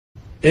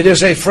It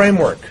is a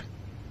framework,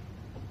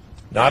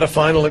 not a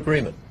final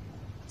agreement.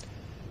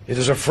 It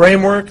is a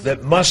framework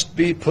that must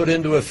be put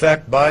into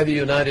effect by the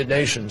United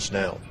Nations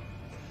now.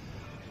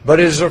 But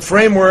it is a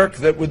framework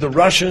that, with the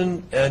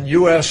Russian and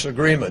U.S.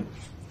 agreement,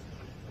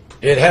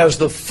 it has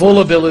the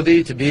full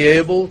ability to be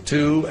able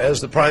to, as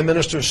the Prime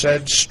Minister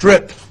said,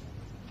 strip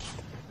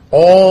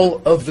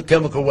all of the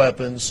chemical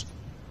weapons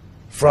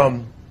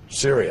from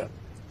Syria.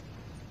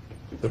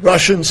 The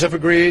Russians have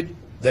agreed.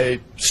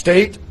 They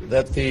state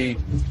that the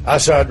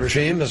Assad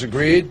regime has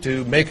agreed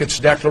to make its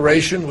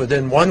declaration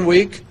within 1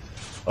 week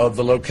of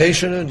the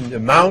location and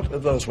amount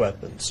of those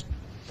weapons.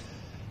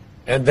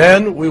 And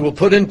then we will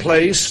put in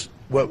place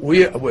what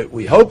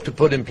we hope to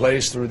put in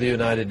place through the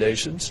United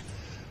Nations,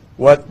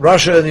 what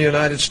Russia and the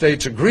United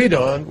States agreed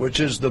on, which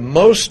is the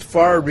most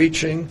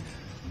far-reaching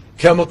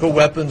chemical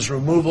weapons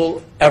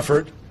removal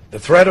effort. The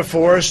threat of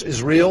force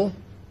is real,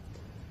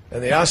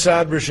 and the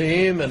Assad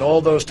regime and all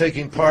those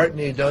taking part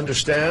need to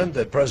understand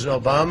that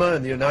President Obama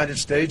and the United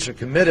States are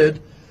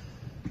committed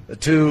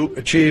to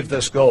achieve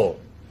this goal.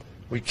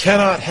 We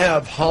cannot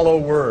have hollow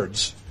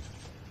words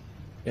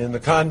in the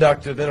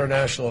conduct of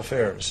international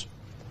affairs,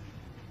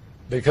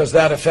 because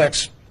that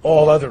affects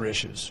all other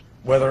issues,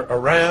 whether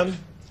Iran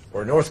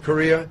or North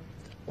Korea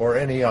or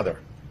any other.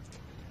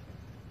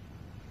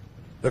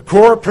 The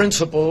core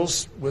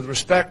principles with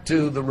respect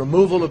to the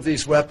removal of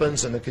these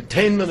weapons and the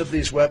containment of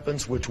these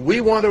weapons, which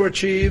we want to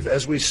achieve,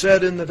 as we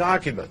said in the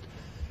document,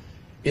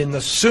 in the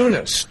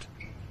soonest,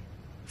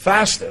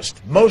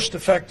 fastest, most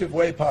effective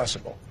way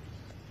possible.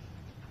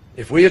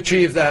 If we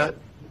achieve that,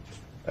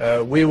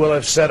 we will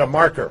have set a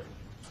marker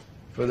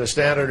for the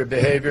standard of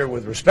behavior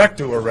with respect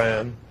to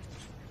Iran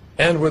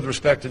and with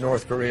respect to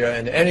North Korea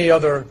and any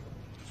other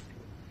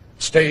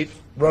state,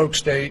 rogue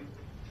state,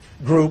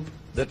 group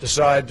that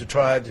decide to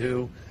try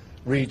to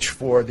reach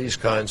for these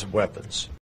kinds of weapons.